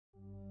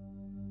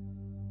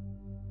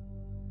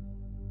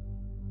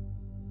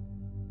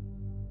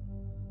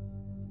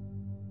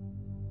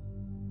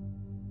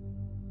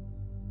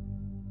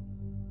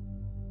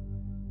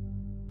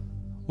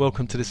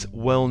Welcome to this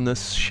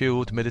Wellness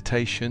Shield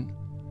meditation,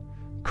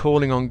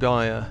 calling on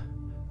Gaia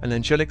and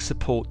angelic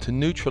support to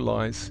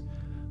neutralize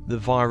the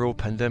viral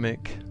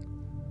pandemic.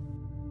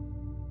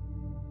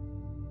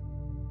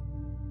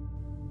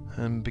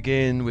 And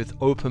begin with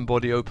open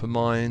body, open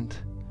mind,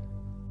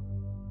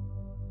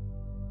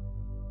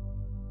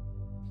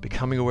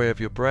 becoming aware of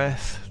your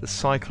breath, the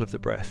cycle of the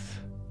breath.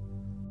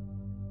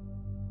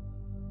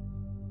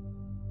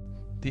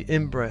 The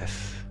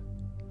in-breath,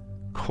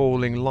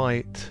 calling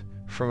light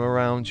from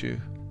around you,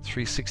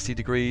 360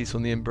 degrees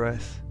on the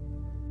in-breath.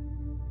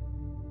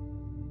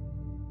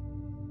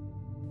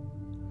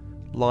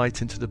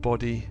 Light into the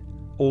body,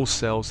 all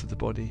cells of the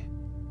body.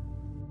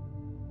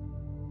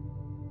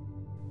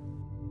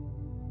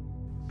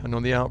 And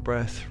on the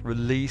out-breath,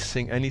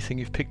 releasing anything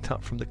you've picked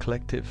up from the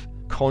collective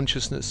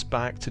consciousness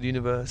back to the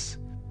universe.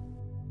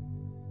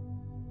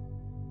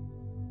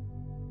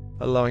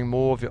 Allowing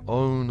more of your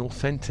own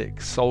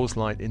authentic soul's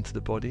light into the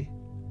body.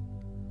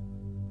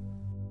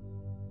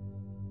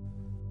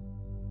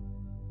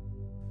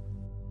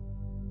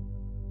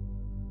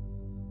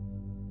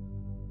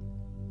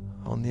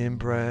 On the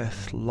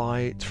in-breath,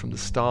 light from the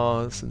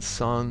stars and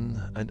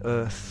sun and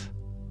earth.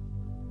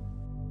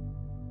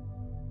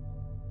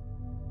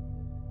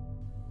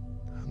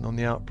 And on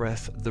the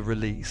out-breath, the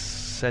release,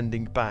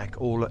 sending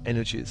back all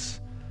energies,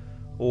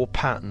 all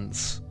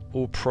patterns,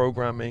 all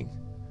programming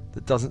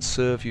that doesn't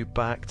serve you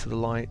back to the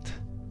light.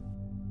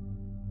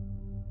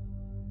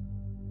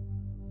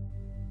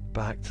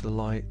 Back to the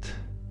light.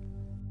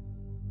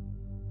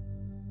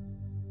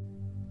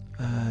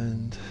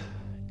 And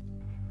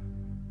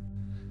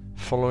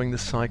following the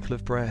cycle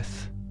of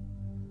breath,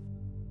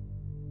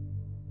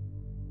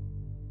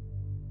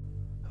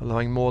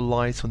 allowing more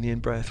light on the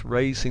in-breath,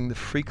 raising the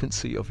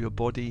frequency of your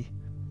body.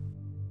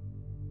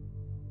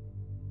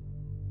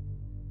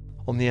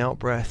 On the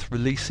out-breath,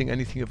 releasing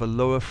anything of a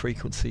lower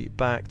frequency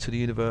back to the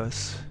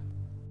universe.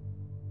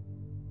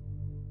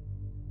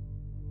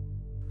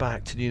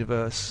 Back to the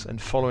universe,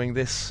 and following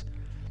this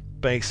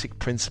basic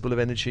principle of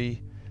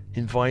energy,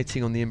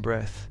 inviting on the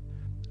in-breath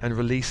and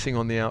releasing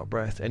on the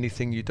out-breath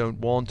anything you don't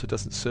want or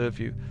doesn't serve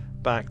you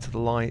back to the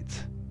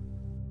light.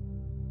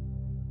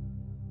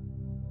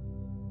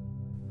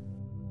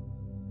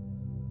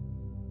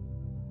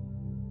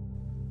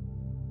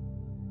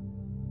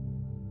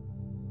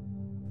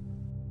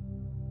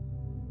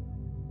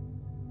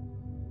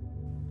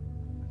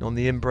 And on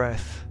the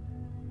in-breath,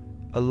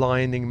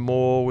 aligning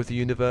more with the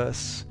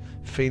universe,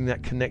 feeling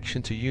that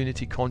connection to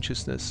unity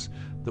consciousness,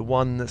 the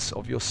oneness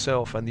of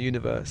yourself and the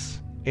universe,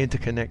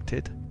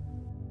 interconnected.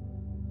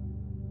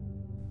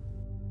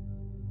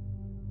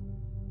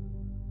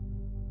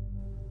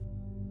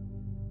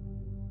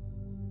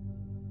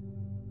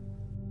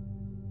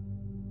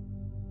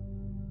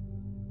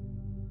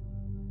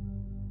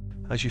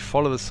 As you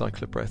follow the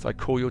cycle of breath, I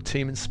call your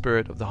team and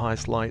spirit of the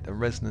highest light and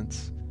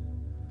resonance,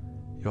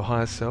 your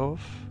higher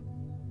self,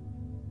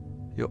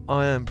 your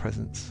I Am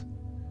presence,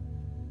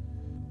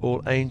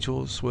 all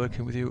angels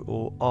working with you,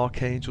 all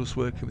archangels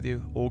working with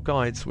you, all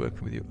guides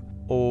working with you,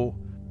 all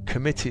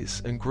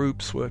committees and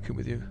groups working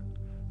with you,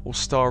 all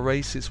star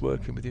races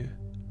working with you,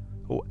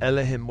 all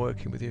Elohim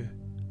working with you.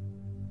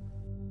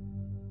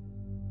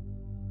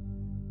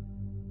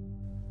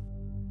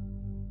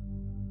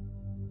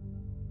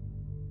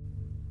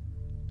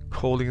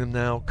 Calling them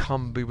now,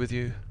 come be with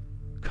you,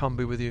 come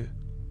be with you.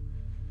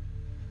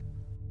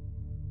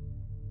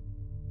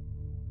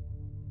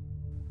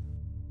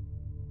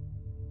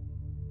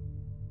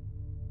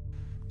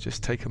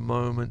 Just take a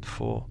moment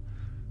for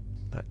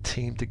that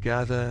team to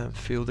gather and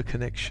feel the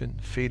connection,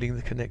 feeling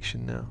the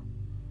connection now.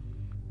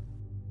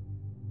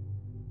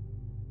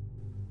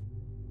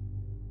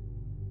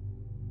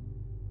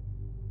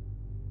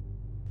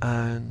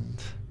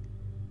 And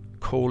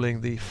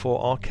calling the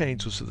 4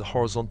 archangels of the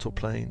horizontal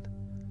plane.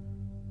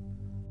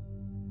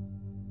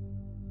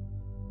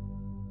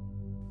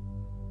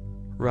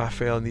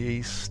 Raphael in the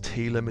east,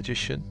 healer,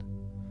 magician.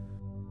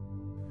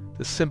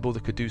 The symbol,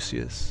 the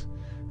caduceus.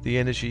 The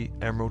energy,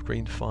 emerald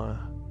green fire.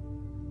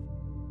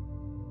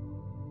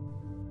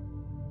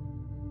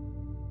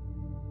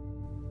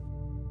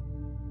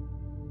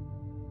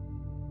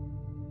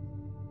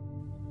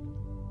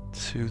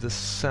 To the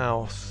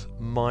south,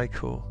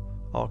 Michael,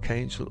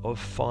 archangel of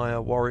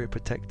fire, warrior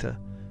protector.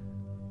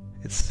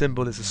 Its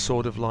symbol is a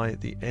sword of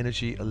light, the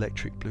energy,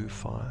 electric blue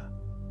fire.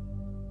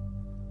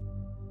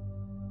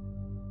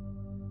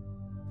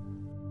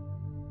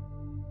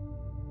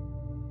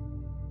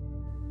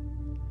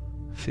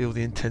 Feel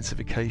the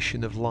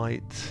intensification of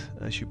light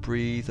as you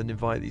breathe and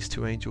invite these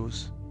 2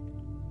 angels.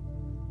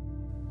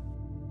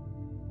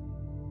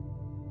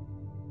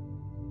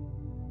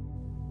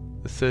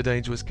 The 3rd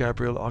angel is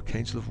Gabriel,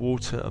 archangel of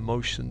water,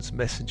 emotions,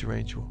 messenger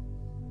angel.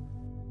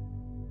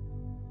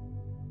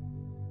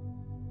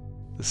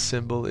 The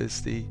symbol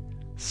is the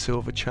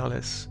silver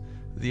chalice,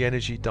 the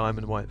energy,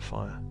 diamond white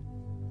fire.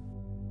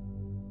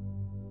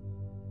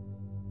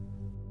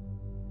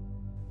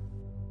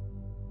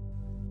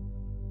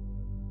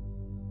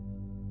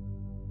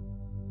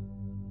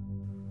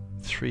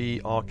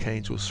 3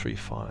 archangels, 3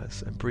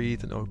 fires, and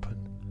breathe and open.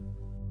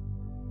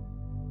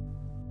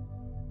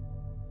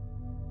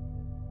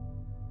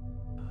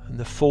 And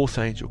the 4th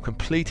angel,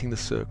 completing the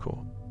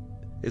circle,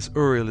 is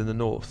Uriel in the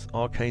north,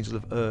 archangel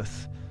of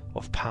earth,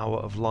 of power,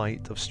 of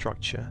light, of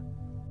structure.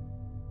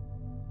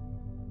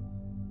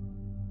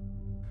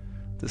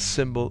 The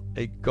symbol,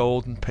 a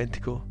golden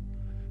pentacle,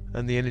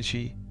 and the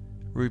energy,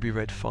 ruby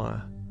red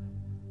fire.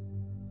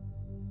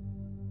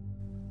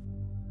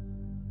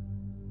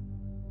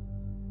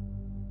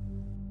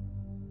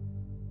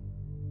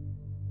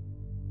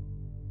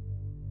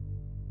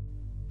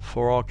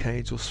 Four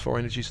archangels, 4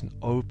 energies, and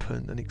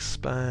open and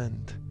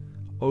expand.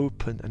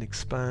 Open and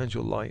expand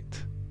your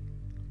light.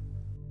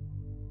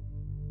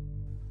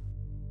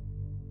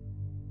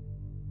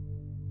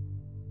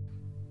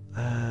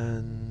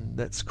 And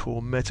let's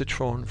call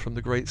Metatron from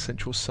the great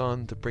central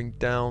sun to bring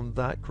down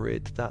that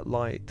grid, that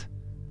light,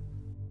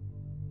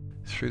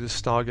 through the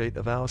stargate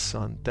of our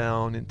sun,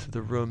 down into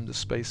the room, the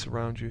space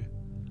around you.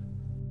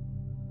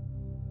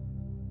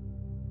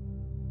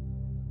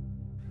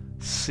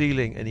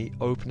 Sealing any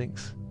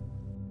openings.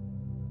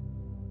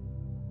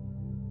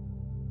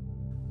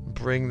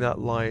 Bring that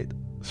light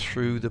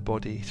through the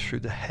body, through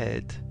the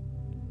head,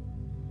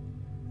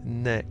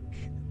 neck,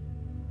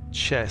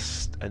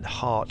 chest, and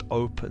heart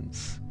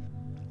opens.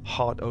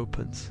 Heart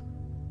opens.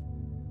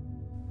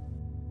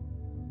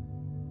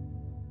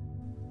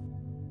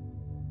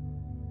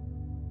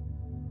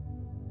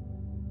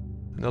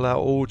 And allow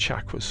all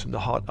chakras from the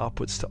heart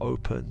upwards to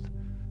open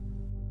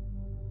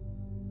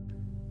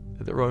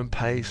at their own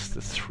pace. The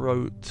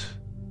throat,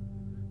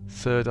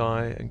 third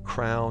eye, and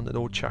crown, and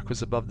all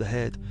chakras above the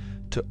head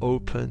to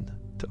open,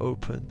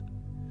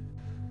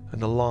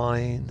 and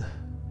align.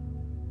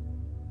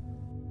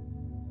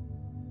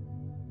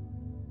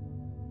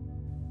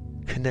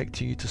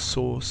 Connecting you to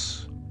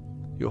source,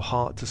 your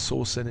heart to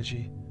source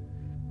energy,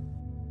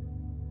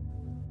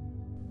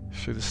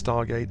 through the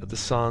stargate of the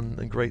sun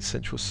and great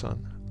central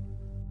sun.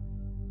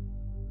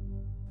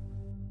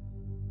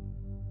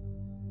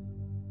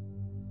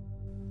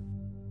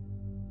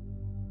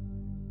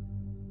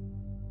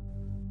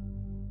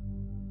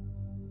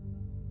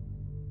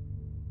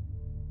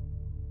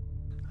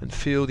 And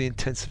feel the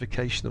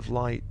intensification of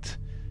light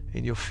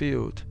in your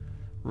field,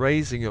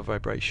 raising your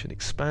vibration,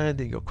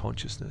 expanding your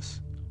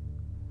consciousness.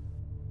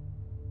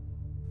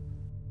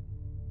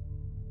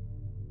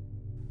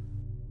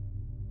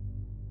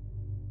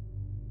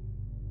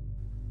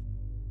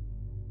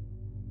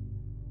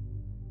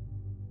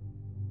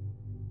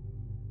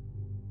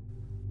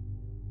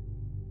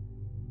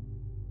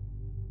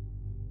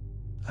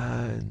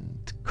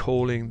 And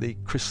calling the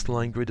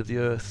crystalline grid of the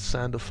earth,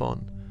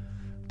 Sandalphon,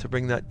 to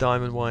bring that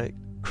diamond white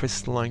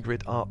crystalline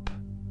grid up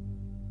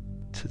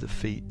to the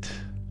feet.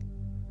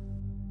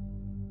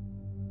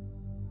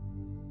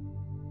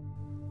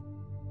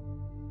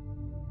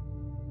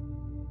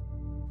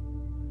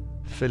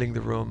 Filling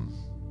the room.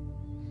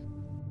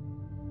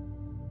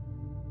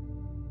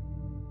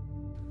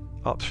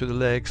 Up through the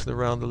legs and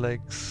around the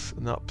legs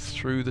and up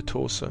through the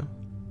torso.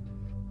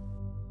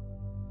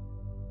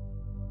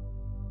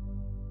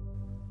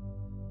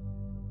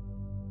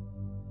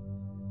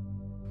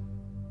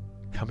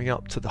 Coming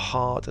up to the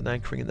heart and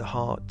anchoring in the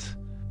heart.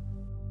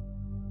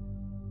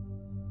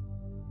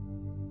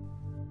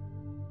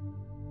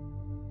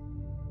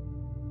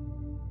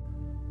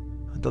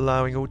 And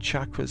allowing all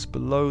chakras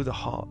below the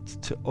heart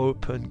to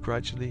open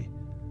gradually.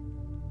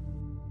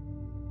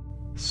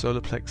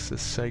 Solar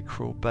plexus,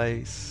 sacral,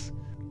 base,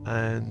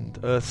 and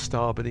earth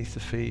star beneath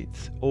the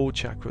feet. All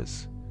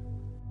chakras.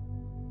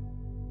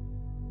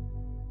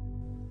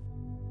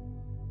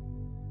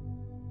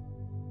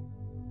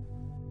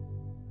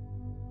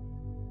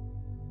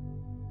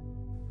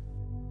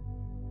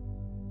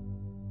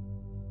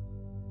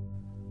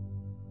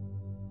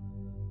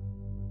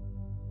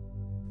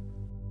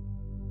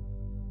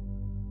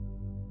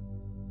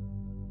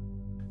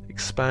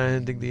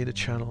 Expanding the inner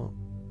channel,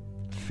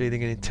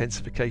 feeling an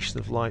intensification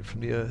of light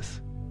from the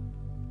earth.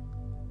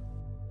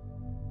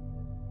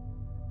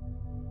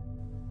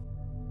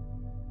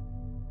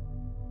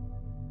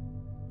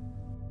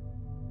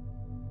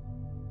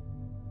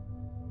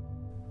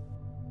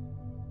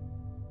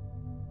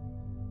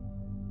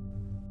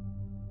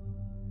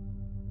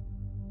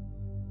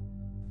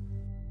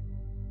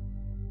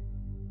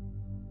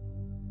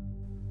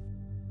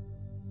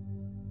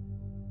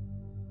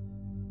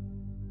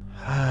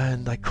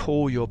 And I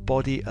call your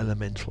body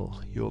elemental,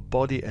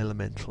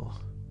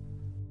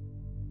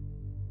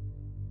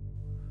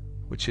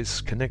 which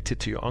is connected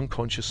to your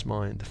unconscious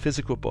mind, the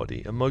physical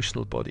body,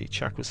 emotional body,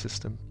 chakra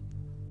system.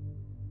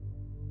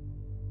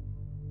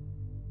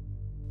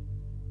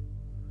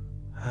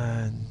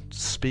 And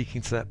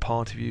speaking to that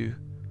part of you,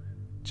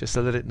 just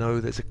to let it know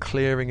there's a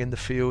clearing in the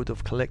field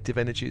of collective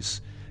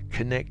energies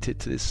connected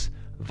to this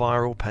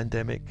viral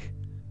pandemic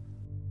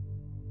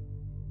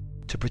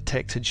to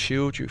protect and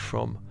shield you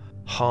from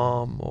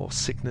harm or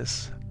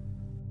sickness.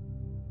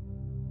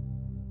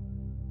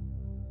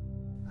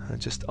 And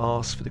just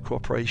ask for the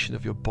cooperation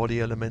of your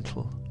body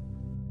elemental.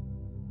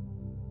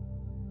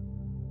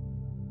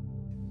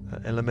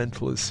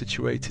 elemental is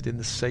situated in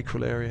the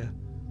sacral area.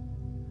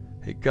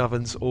 It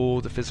governs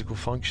all the physical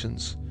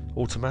functions,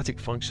 automatic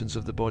functions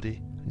of the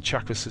body and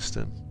chakra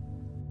system.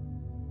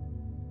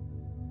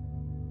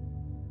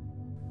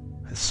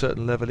 At a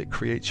certain level it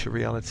creates your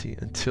reality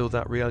until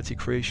that reality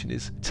creation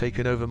is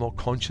taken over more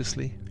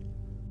consciously.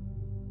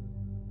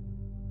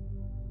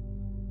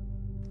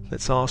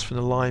 Let's ask for an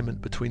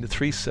alignment between the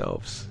three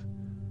selves,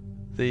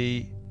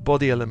 the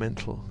body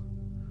elemental,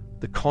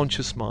 the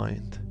conscious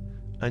mind,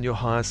 and your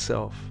higher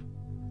self.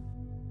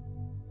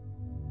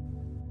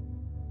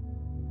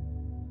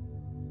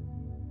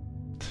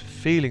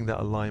 Feeling that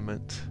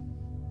alignment.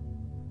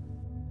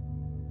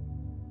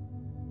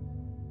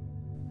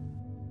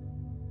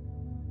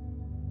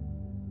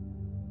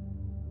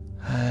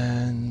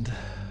 And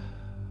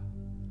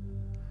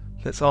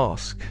let's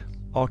ask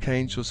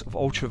archangels of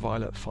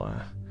ultraviolet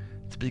fire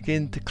to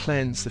begin to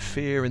cleanse the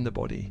fear in the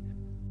body.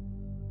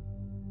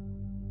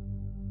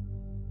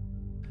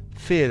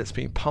 Fear that's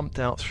being pumped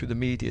out through the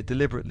media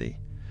deliberately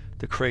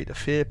to create a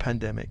fear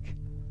pandemic.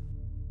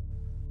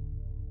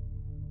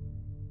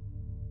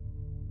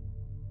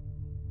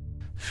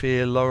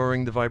 Fear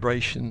lowering the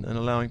vibration and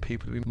allowing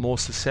people to be more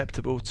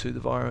susceptible to the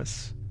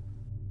virus.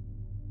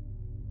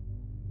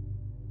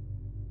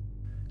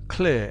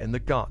 Clear in the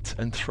gut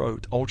and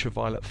throat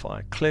ultraviolet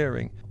fire,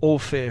 clearing all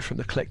fear from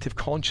the collective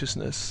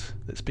consciousness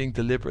that's being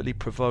deliberately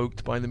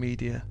provoked by the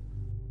media.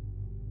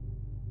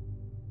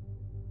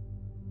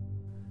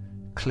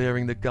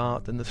 Clearing the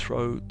gut and the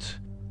throat,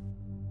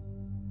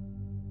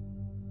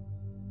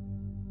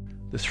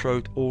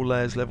 all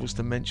layers, levels,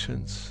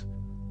 dimensions.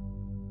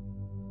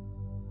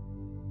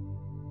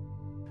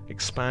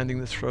 Expanding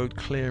the throat,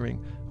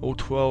 clearing all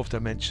 12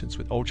 dimensions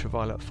with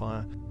ultraviolet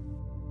fire.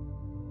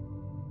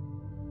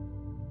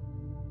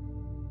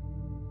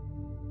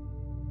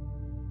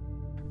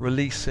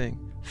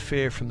 Releasing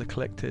fear from the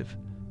collective.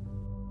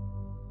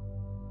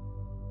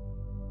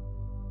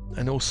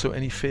 And also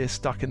any fear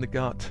stuck in the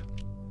gut.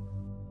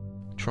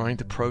 Trying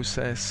to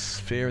process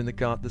fear in the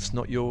gut that's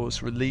not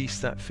yours. Release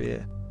that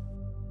fear.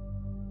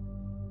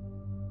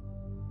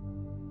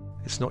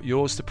 It's not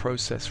yours to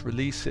process.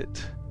 Release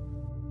it.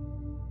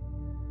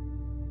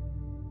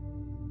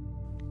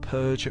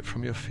 Purge it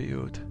from your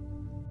field.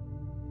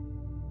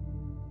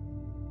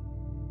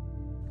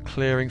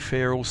 Clearing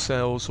fear, all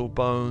cells, all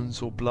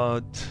bones, all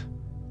blood.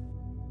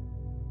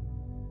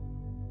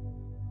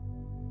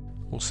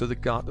 Also the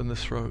gut and the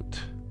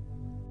throat.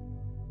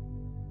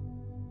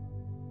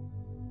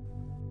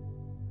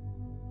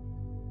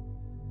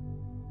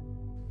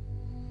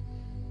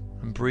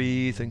 And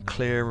breathe and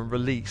clear and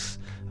release,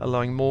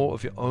 allowing more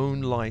of your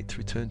own light to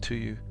return to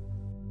you.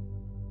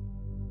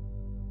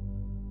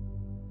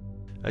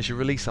 As you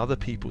release other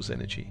people's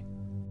energy.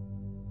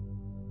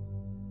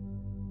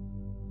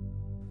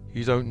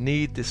 You don't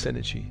need this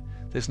energy.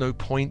 There's no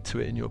point to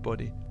it in your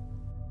body.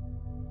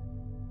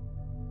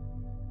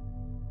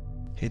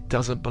 It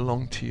doesn't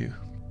belong to you.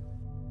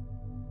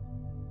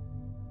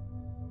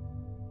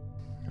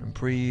 And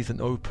breathe and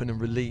open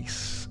and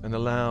release and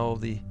allow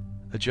the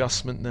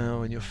adjustment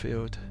now in your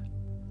field.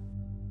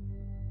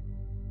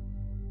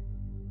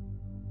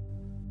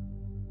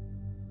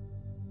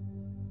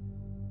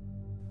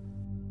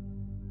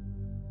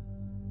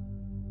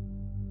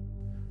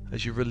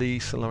 As you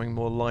release, allowing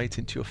more light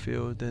into your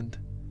field, and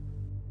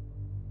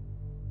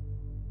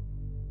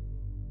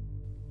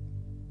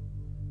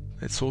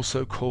let's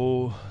also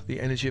call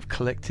the energy of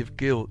collective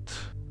guilt,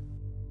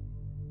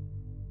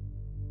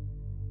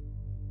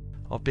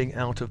 of being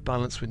out of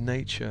balance with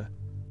nature,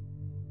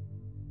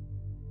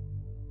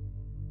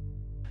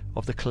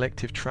 of the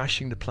collective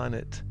trashing the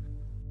planet,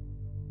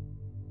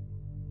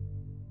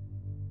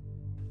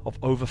 of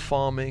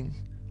over-farming,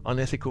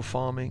 unethical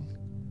farming,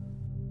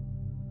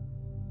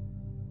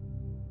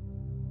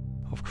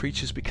 of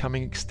creatures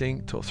becoming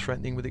extinct or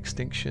threatening with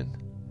extinction.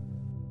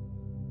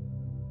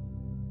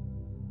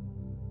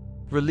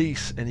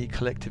 Release any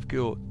collective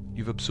guilt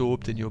you've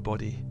absorbed in your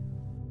body.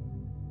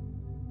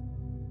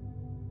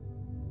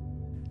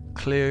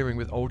 Clearing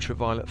with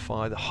ultraviolet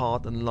fire the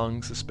heart and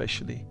lungs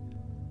especially.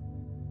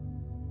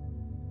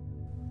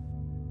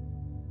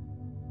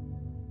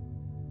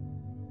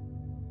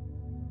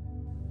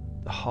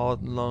 The heart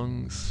and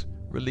lungs,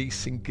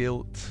 releasing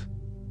guilt,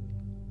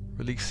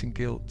 releasing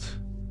guilt.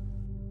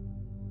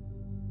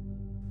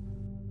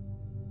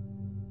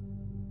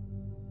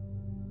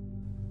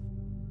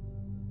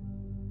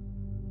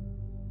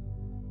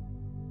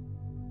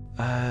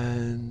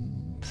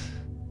 And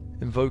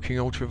invoking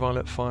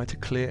ultraviolet fire to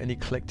clear any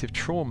collective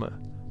trauma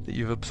that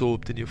you've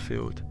absorbed in your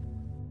field.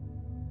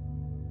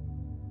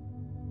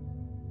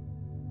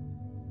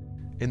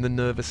 In the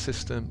nervous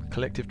system,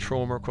 collective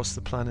trauma across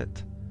the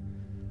planet.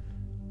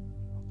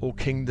 All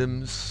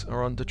kingdoms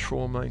are under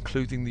trauma,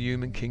 including the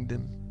human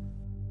kingdom.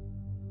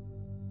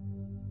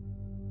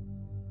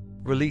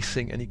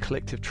 Releasing any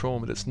collective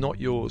trauma that's not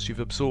yours, you've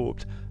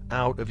absorbed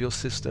out of your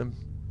system.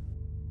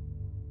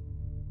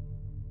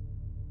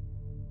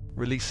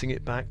 Releasing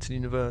it back to the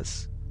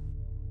universe.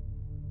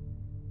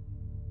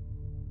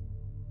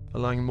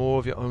 allowing more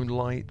of your own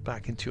light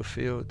back into your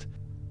field.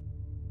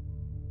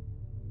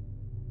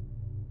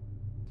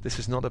 This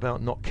is not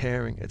about not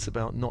caring, it's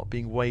about not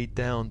being weighed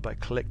down by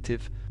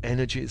collective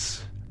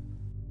energies.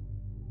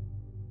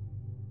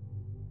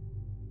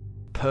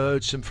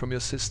 Purge them from your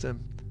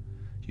system.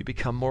 You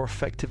become more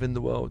effective in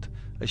the world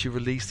as you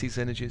release these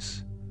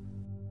energies.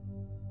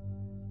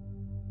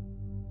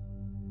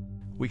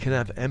 We can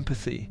have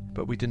empathy,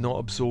 but we do not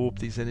absorb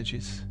these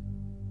energies.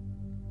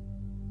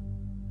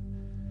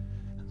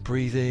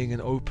 Breathing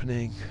and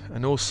opening,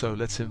 and also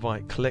let's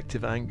invite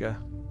collective anger.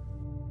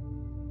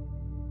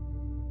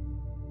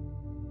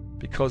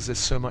 Because there's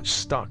so much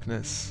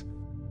stuckness,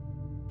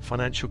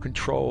 financial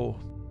control,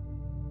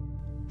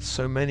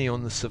 so many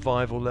on the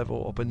survival level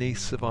or beneath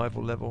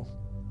survival level.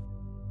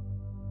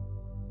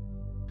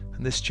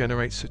 And this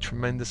generates a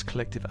tremendous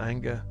collective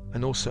anger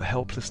and also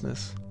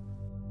helplessness.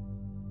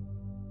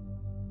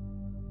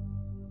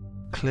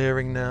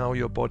 Clearing now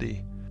your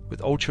body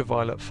with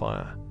ultraviolet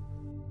fire,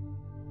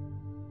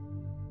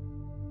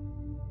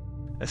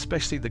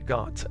 especially the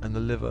gut and the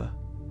liver.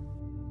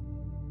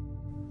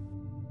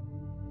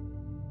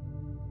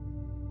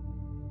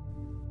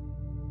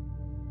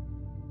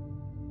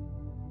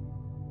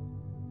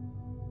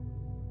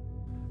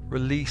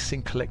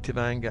 Releasing collective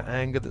anger,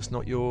 anger that's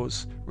not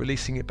yours,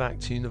 releasing it back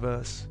to the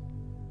universe.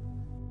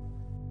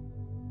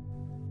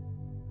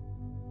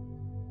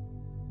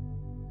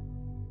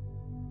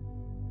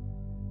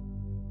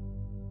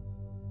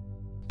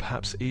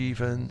 Perhaps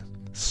even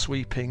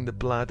sweeping the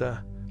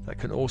bladder that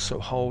can also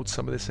hold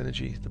some of this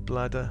energy, the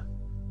bladder.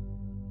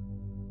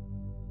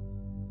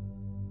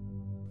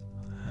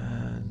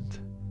 And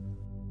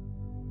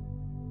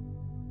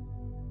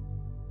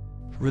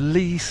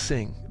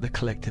releasing the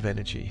collective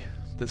energy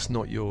that's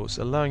not yours,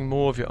 allowing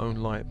more of your own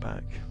light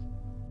back.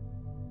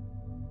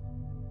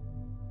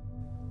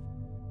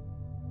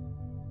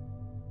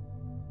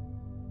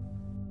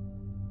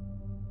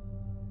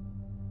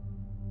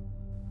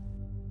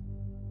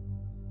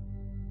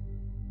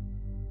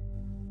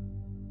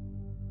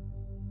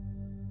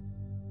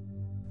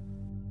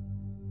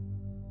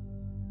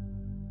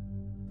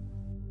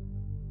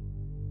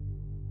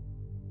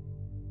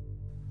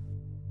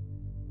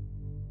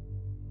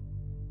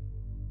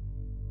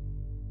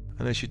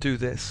 And as you do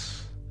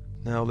this,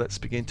 now let's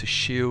begin to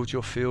shield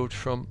your field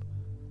from.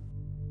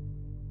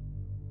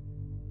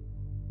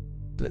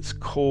 Let's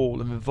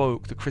call and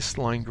invoke the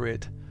crystalline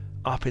grid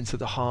up into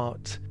the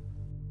heart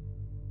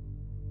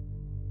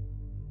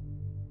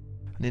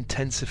and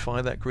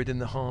intensify that grid in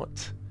the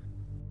heart.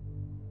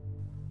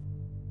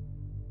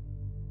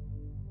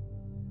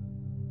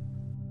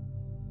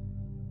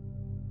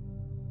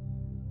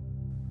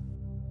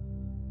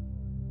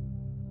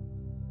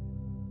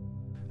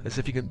 As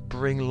if you can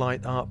bring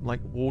light up like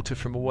water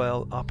from a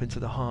well up into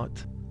the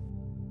heart.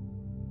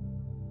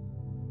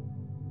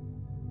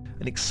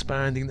 And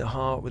expanding the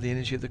heart with the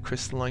energy of the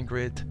crystalline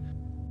grid.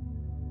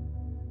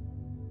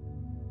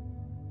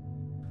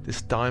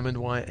 This diamond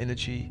wire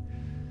energy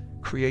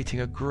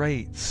creating a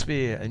great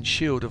sphere and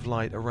shield of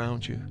light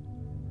around you.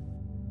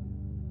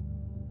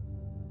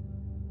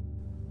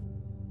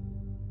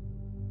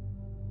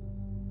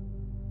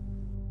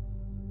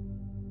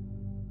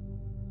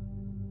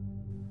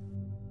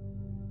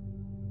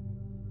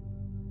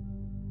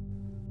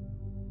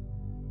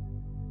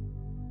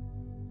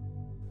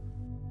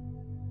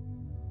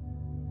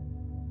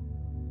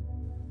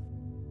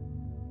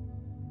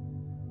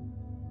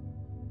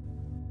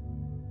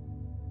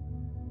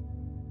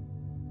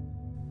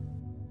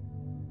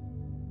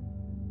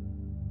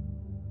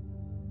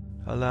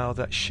 Allow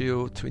that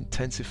shield to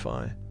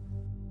intensify.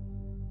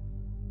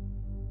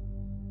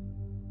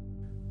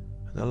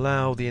 And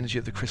allow the energy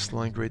of the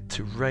crystalline grid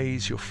to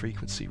raise your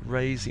frequency,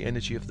 raise the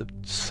energy of the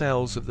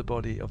cells of the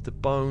body, of the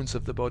bones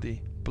of the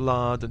body,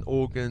 blood and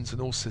organs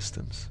and all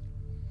systems.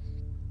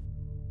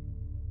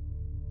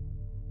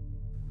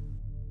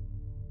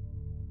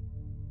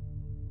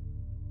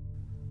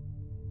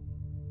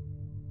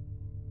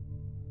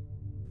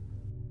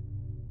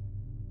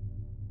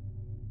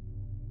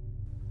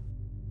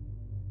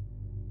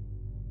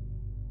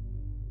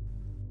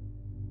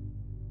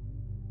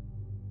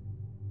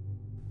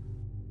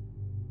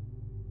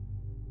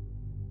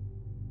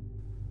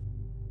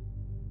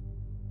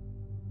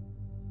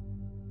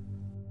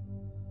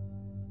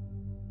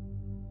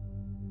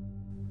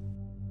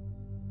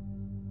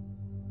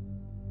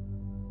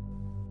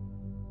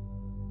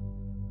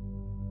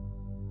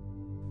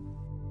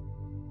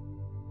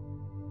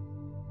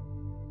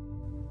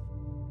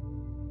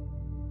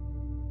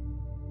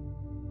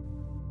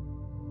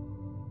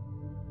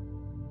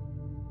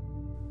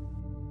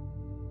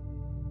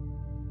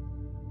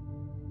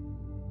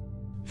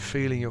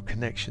 Feeling your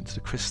connection to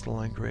the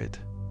crystalline grid,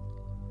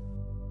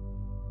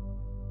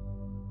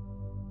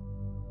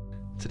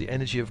 to the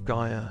energy of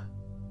Gaia,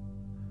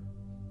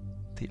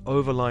 the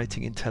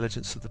overlighting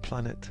intelligence of the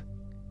planet.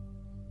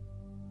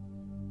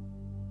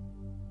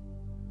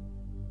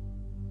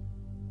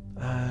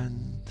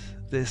 And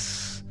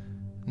this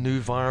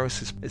new virus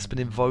has been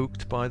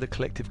invoked by the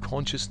collective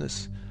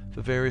consciousness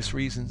for various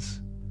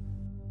reasons.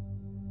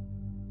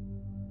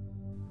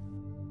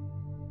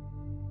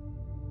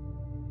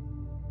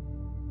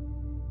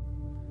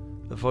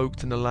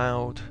 evoked and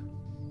allowed.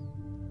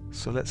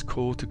 So let's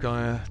call to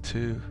Gaia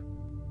to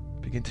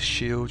begin to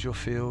shield your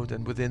field,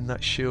 and within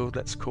that shield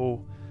let's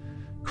call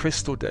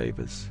crystal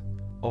devas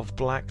of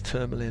black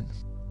tourmaline.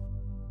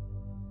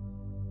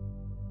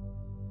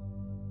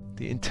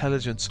 The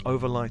intelligence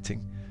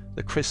overlighting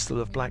the crystal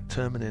of black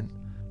tourmaline,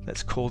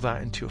 let's call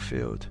that into your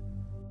field.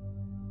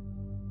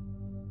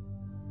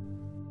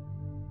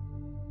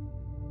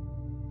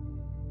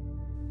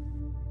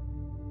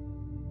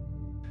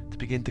 To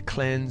begin to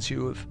cleanse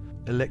you of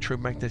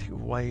electromagnetic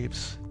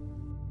waves.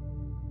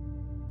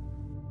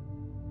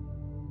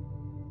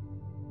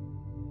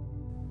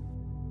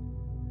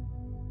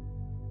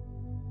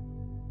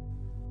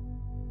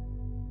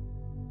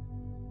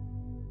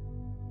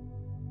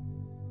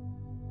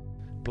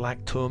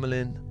 Black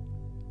tourmaline,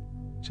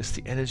 just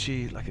the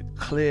energy like a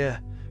clear,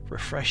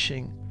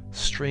 refreshing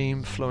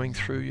stream flowing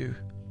through you.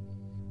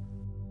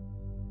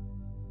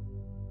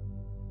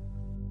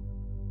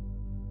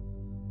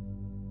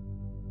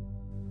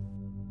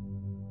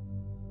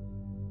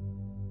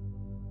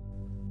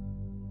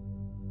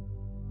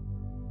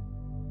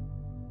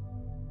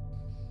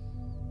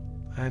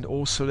 And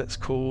also let's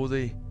call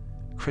the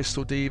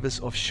crystal devas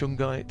of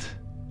shungite,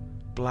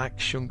 black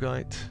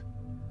shungite.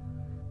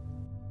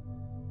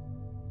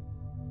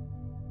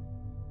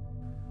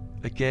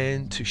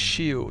 Again, to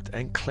shield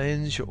and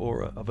cleanse your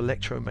aura of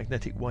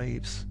electromagnetic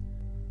waves.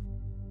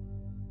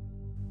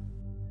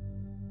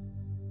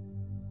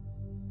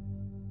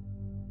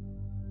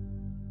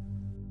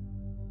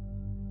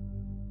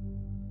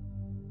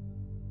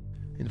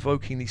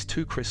 Invoking these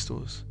two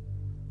crystals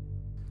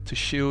to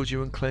shield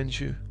you and cleanse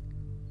you.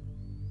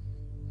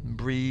 And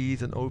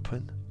breathe and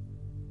open.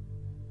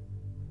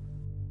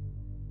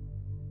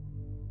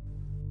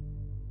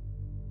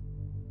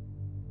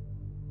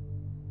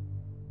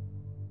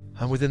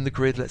 And within the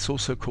grid, let's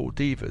also call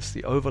devas,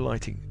 the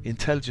overlighting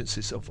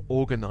intelligences of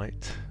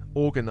orgonite,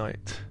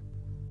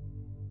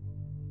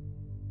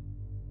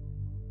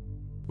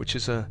 which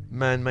is a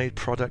man-made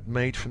product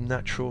made from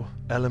natural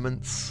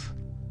elements.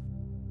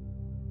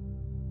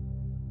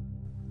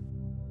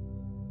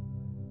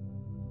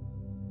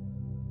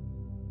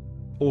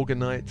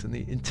 Orgonite and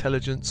the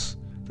intelligence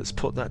that's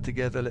put that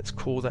together, let's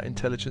call that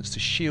intelligence to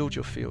shield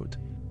your field.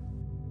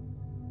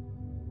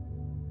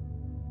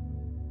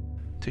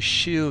 To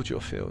shield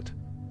your field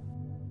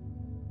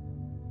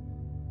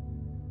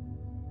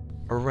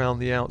around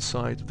the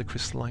outside of the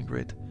crystalline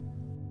grid.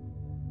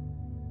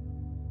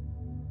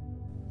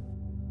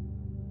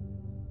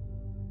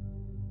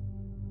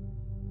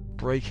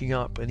 Breaking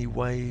up any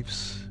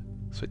waves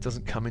so it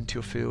doesn't come into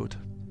your field.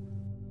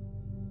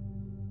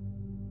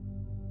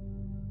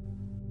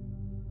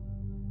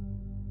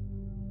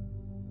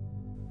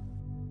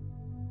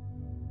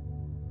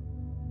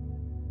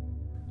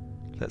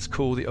 Let's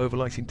call the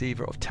overlighting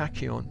deva of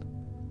tachyon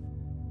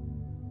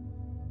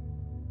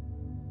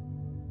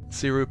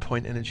 0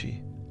 point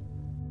energy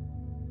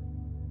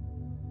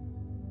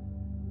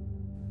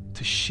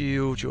to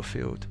shield your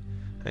field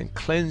and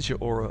cleanse your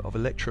aura of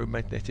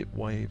electromagnetic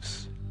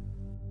waves.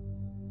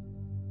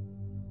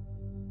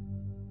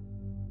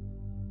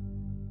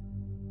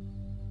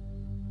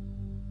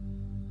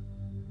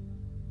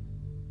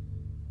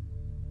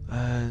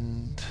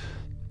 And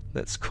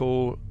let's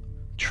call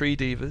tree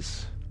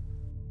devas.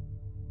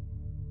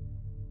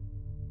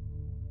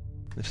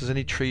 If there's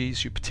any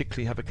trees you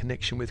particularly have a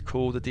connection with,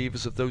 call the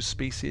devas of those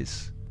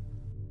species.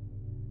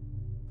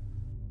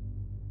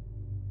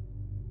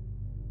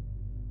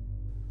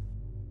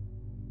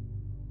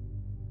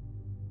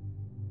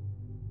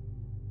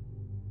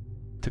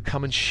 To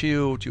come and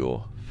shield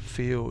your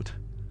field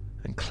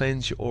and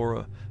cleanse your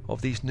aura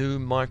of these new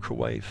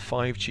microwave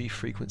 5G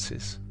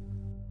frequencies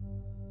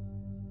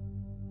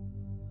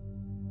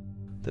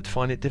that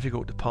find it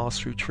difficult to pass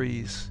through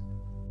trees.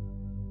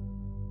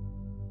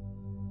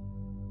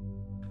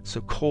 So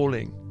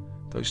calling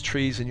those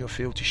trees in your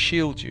field to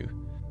shield you.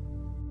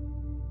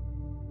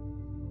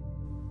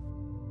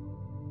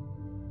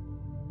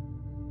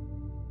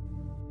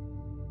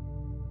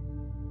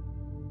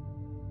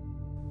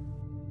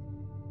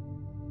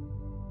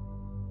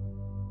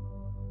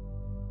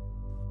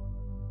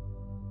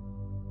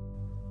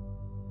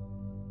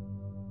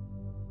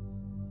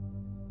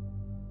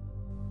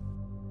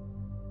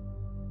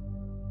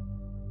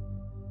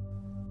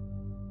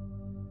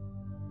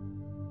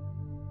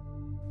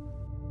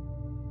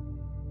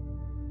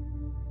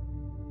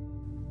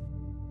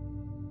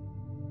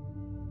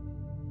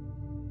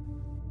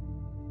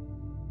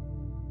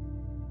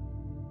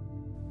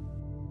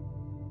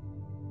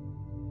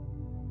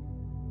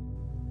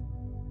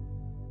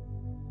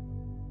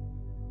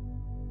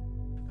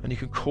 And you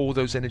can call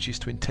those energies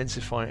to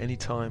intensify at any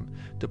time,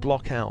 to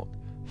block out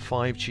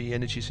 5G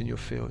energies in your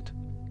field.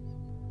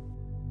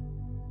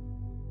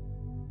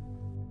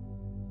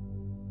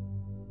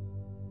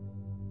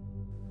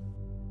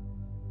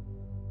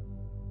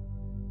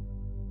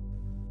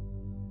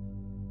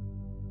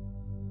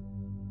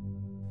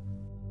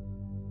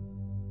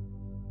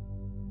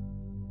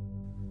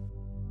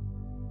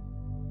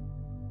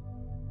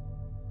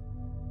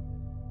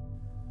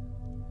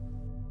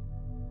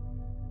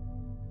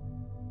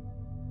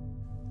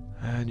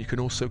 And you can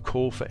also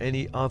call for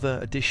any other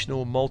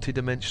additional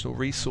multidimensional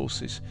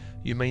resources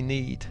you may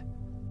need,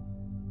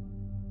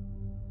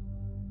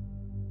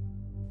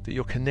 that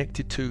you're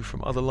connected to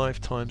from other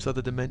lifetimes,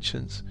 other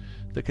dimensions,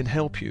 that can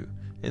help you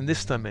in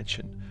this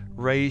dimension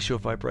raise your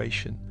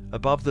vibration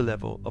above the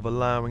level of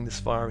allowing this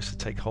virus to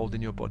take hold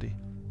in your body.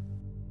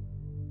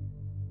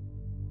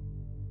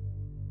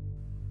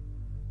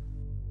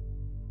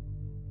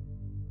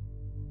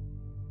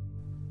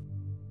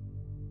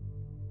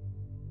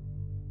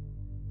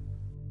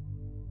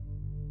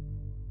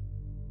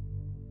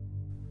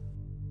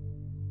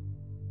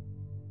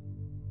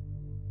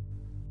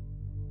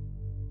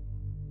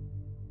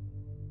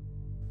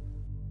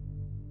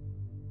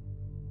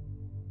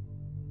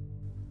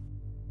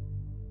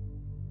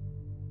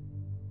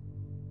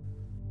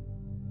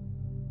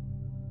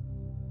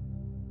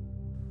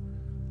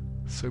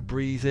 So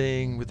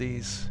breathing with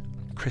these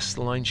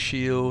crystalline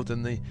shield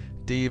and the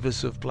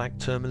devas of black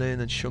tourmaline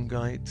and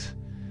shungite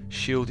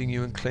shielding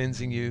you and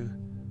cleansing you,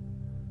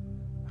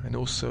 and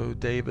also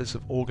devas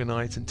of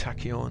orgonite and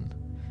tachyon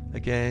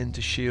again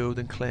to shield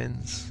and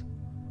cleanse,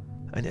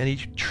 and any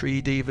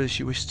tree devas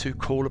you wish to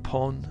call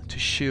upon to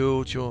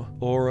shield your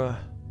aura.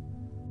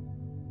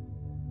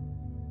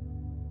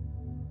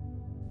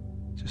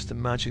 Just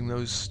imagine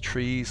those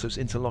trees, those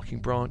interlocking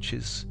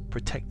branches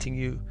protecting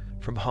you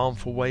from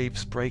harmful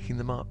waves breaking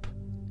them up.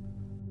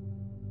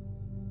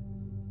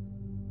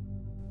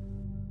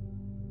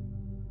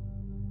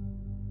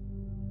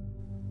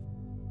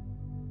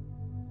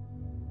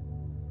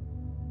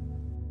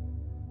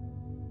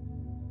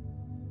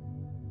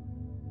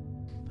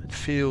 And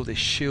feel this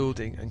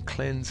shielding and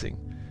cleansing,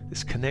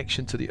 this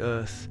connection to the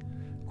earth,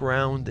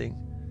 grounding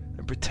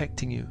and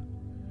protecting you.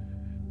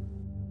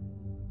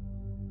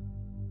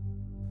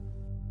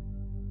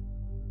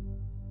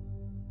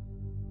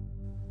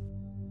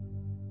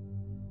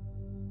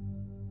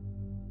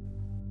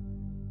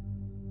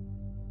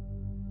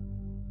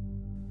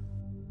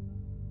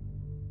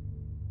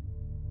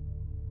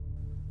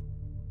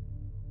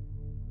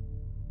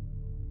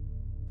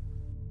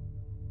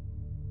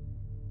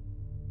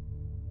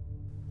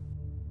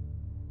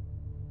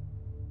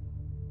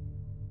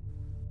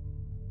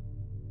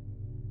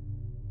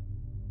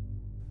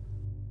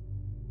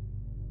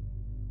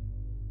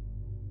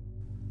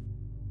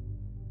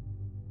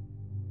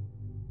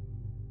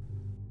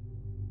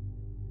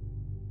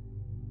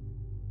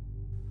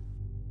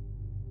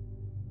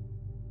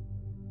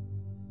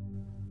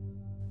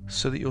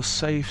 So that you're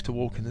safe to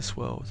walk in this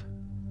world.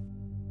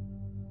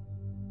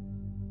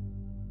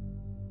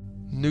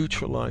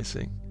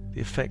 Neutralizing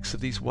the effects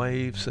of these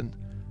waves and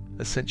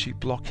essentially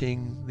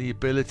blocking the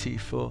ability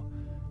for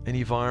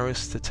any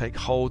virus to take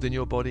hold in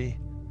your body.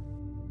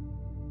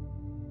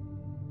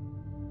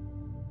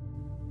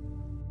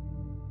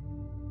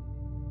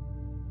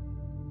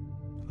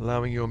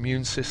 Allowing your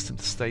immune system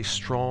to stay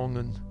strong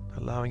and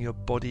allowing your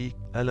body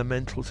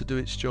elemental to do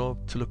its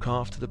job, to look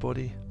after the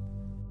body.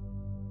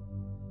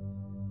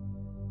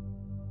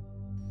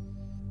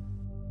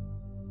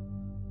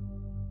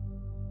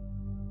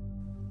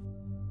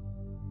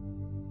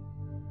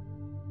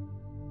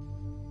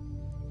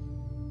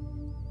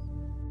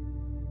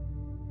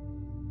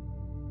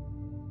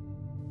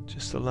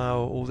 Just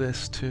allow all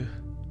this to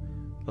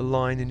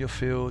align in your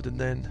field, and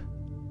then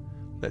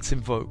let's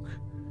invoke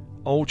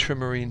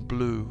ultramarine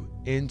blue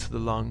into the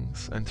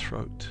lungs and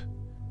throat.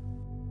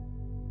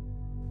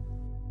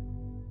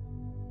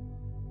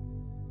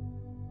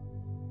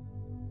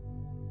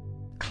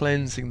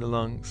 Cleansing the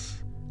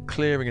lungs,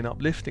 clearing and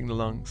uplifting the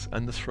lungs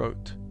and the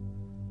throat.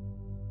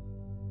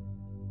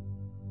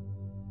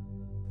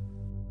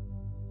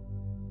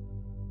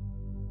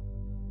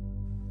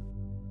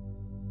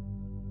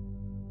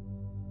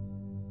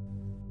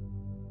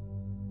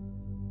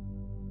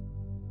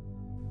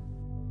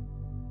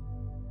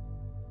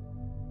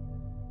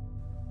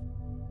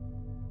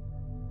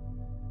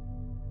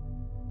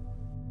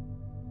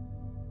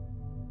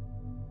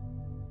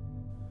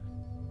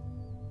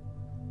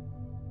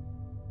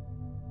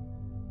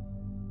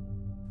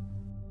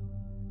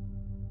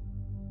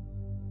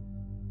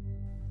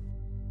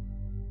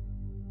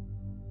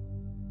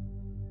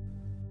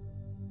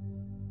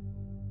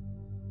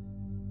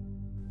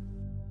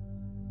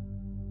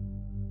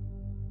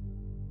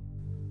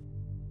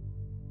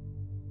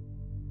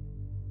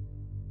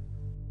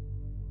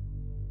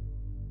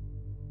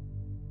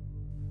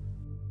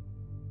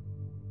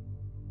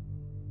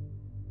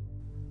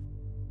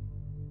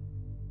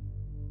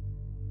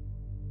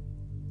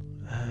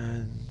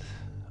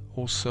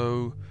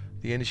 Also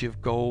the energy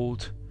of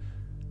gold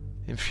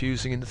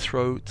infusing in the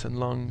throat and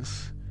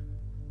lungs.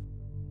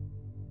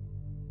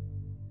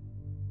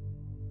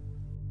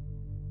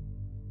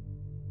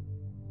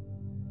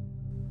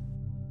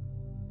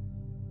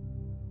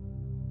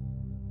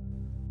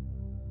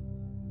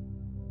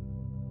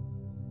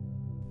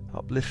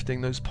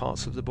 Uplifting those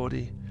parts of the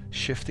body,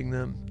 shifting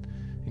them,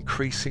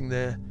 increasing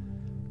their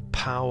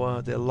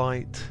power, their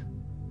light.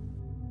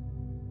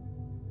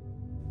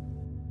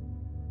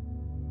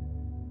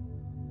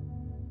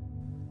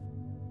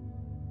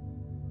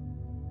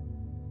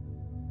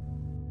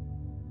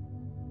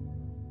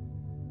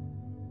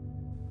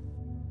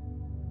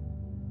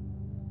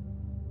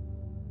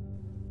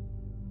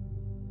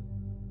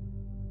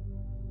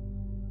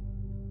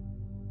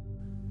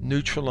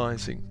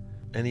 neutralizing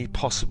any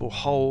possible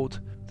hold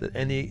that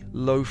any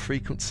low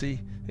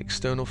frequency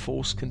external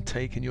force can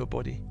take in your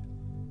body.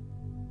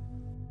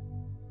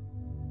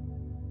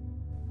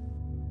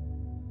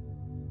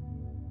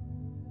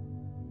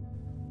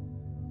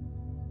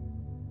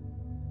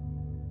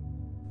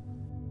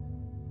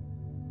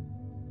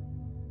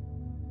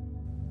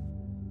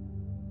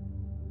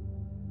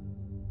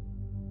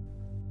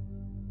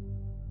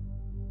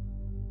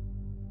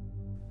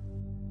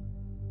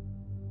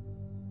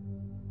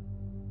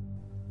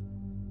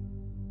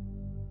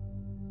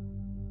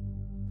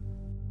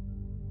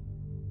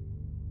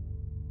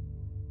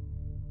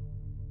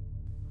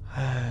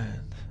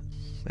 And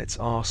let's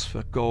ask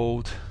for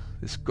gold,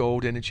 this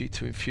gold energy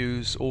to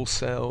infuse all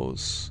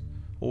cells,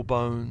 all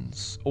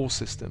bones, all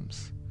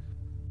systems.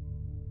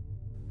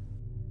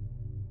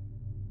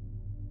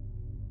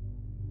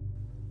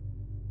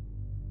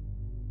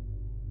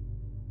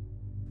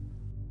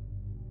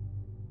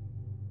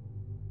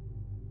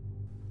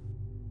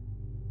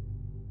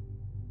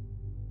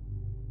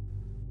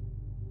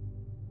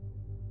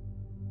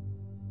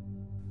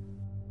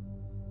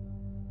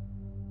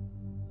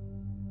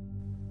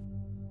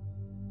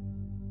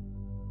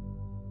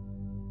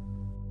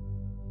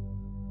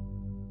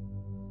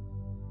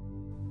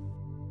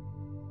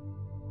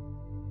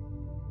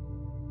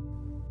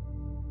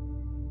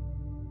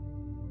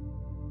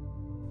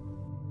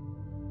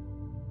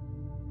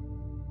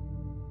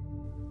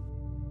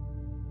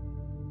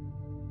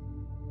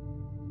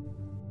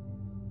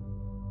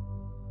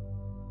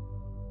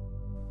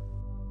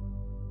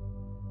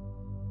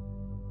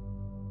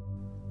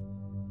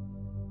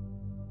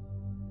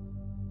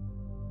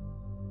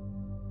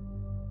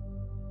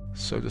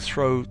 So the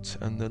throat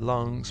and the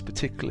lungs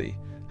particularly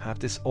have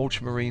this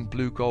ultramarine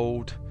blue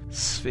gold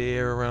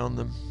sphere around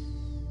them,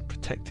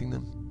 protecting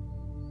them.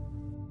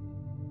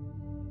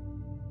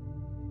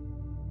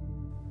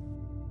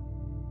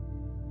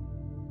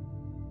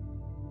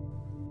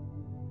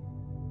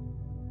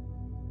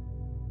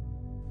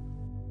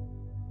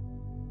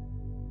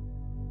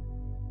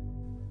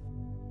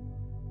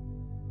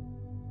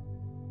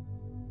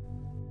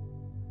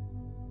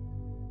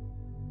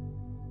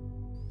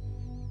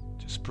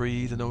 Just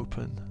breathe and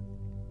open.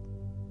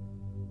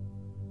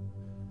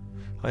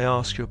 I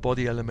ask your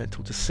body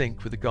elemental to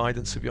sync with the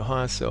guidance of your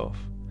higher self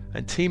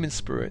and team in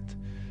spirit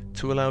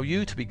to allow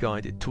you to be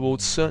guided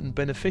towards certain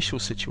beneficial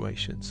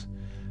situations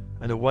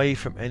and away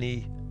from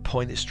any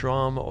pointless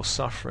drama or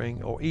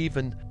suffering or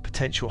even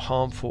potential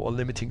harmful or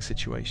limiting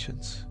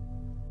situations.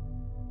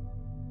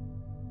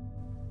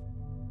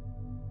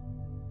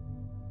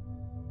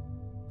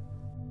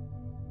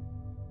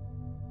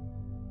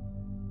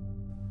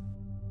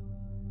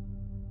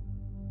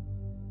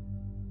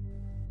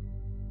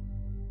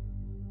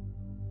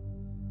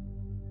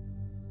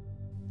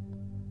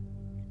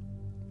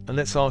 And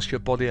let's ask your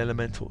body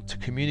elemental to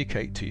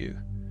communicate to you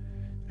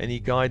any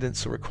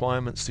guidance or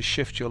requirements to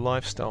shift your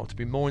lifestyle to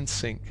be more in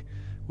sync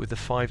with the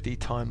 5D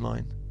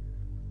timeline.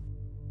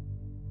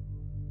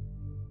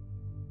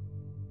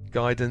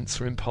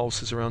 Guidance or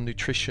impulses around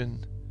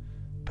nutrition,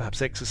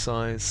 perhaps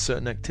exercise,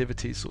 certain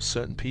activities or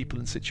certain people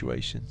and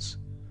situations.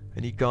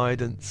 Any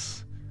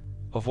guidance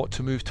of what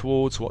to move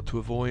towards, what to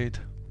avoid.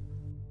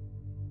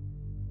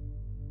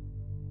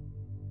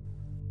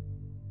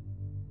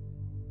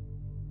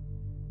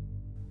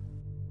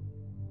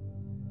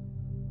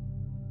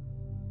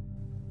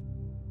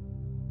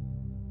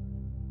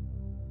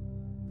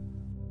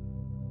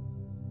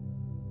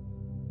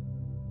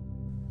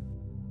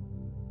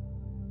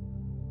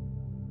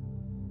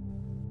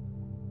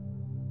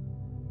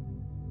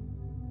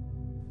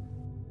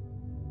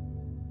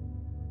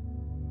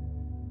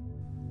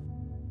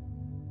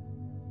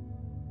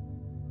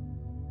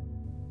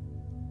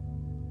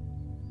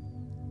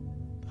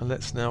 And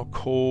let's now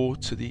call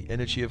to the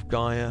energy of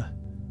Gaia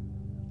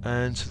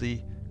and to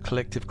the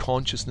collective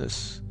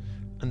consciousness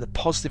and the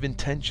positive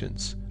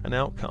intentions and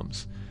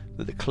outcomes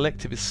that the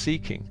collective is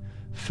seeking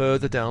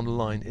further down the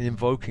line in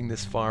invoking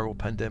this viral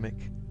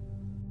pandemic.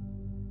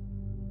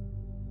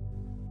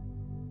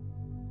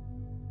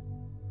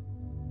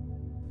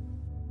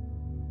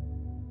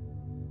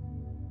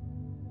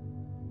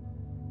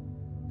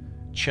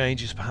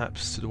 Changes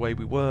perhaps to the way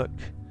we work,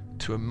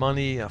 to our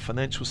money, our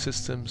financial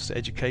systems, to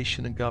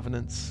education and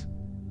governance.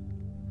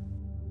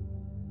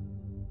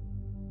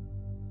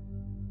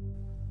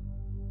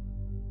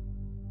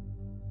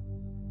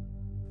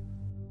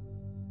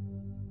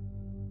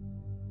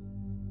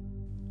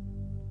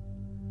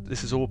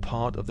 This is all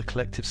part of the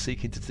collective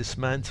seeking to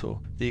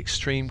dismantle the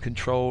extreme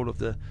control of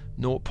the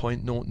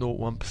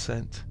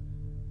 0.001%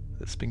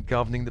 that's been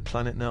governing the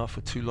planet now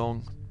for too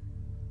long.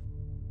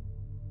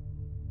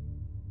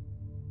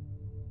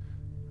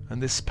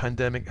 And this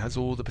pandemic has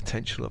all the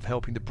potential of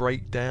helping to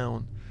break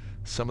down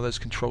some of those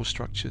control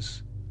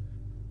structures,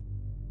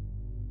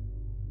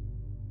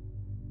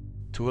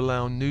 to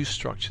allow new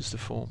structures to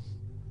form.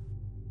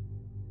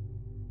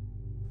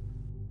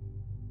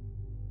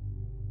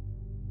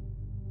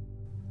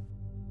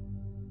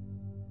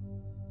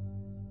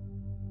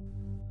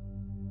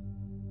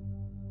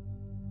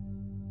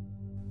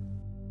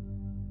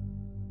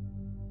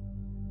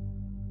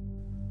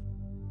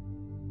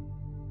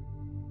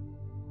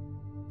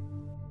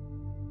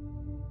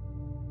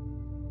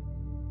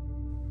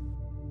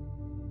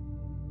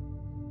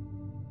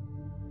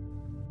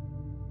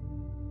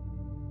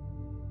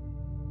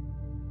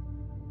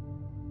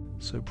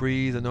 So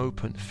breathe and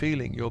open,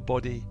 feeling your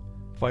body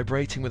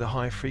vibrating with a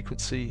high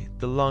frequency,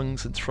 the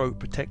lungs and throat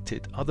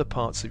protected, other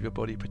parts of your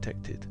body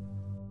protected.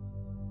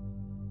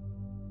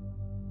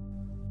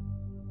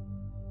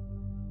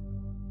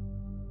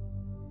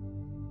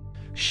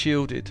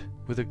 Shielded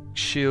with a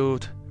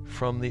shield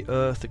from the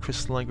earth, the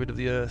crystalline grid of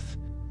the earth.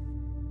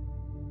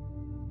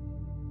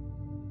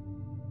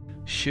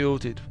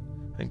 Shielded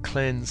and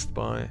cleansed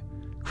by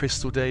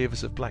crystal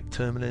devas of black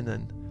tourmaline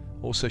and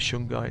also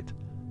shungite.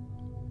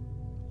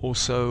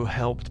 Also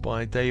helped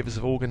by devas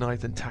of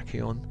orgonite and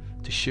tachyon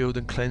to shield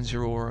and cleanse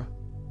your aura.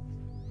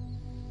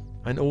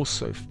 And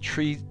also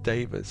tree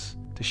devas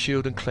to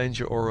shield and cleanse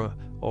your aura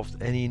of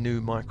any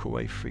new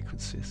microwave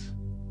frequencies.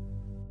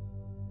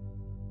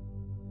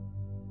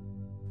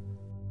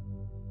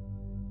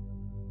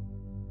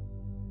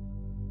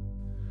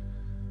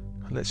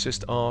 And let's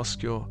just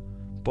ask your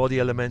body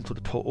elemental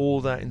to put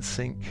all that in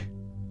sync,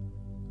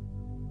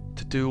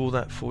 to do all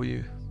that for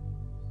you,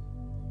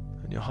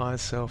 and your higher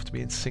self to be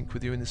in sync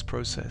with you in this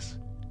process.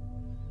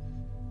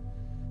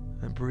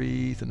 And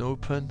breathe and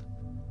open.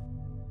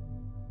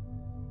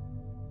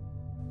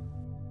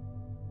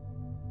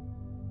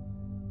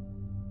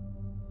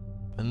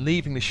 And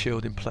leaving the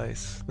shield in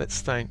place,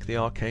 let's thank the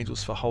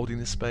archangels for holding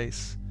this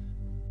space,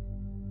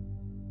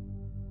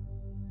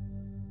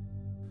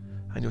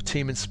 and your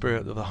team in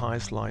spirit of the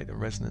highest light and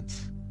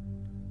resonance.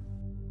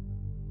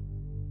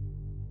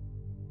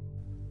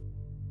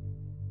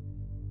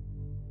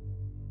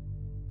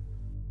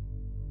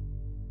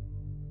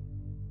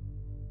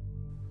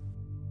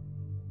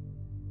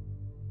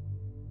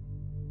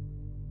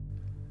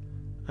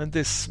 And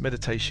this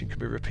meditation can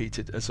be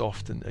repeated as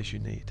often as you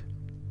need.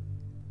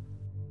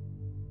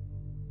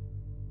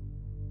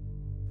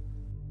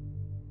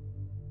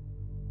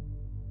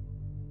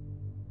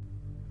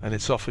 And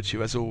it's offered to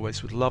you as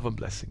always with love and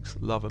blessings,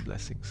 love and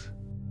blessings.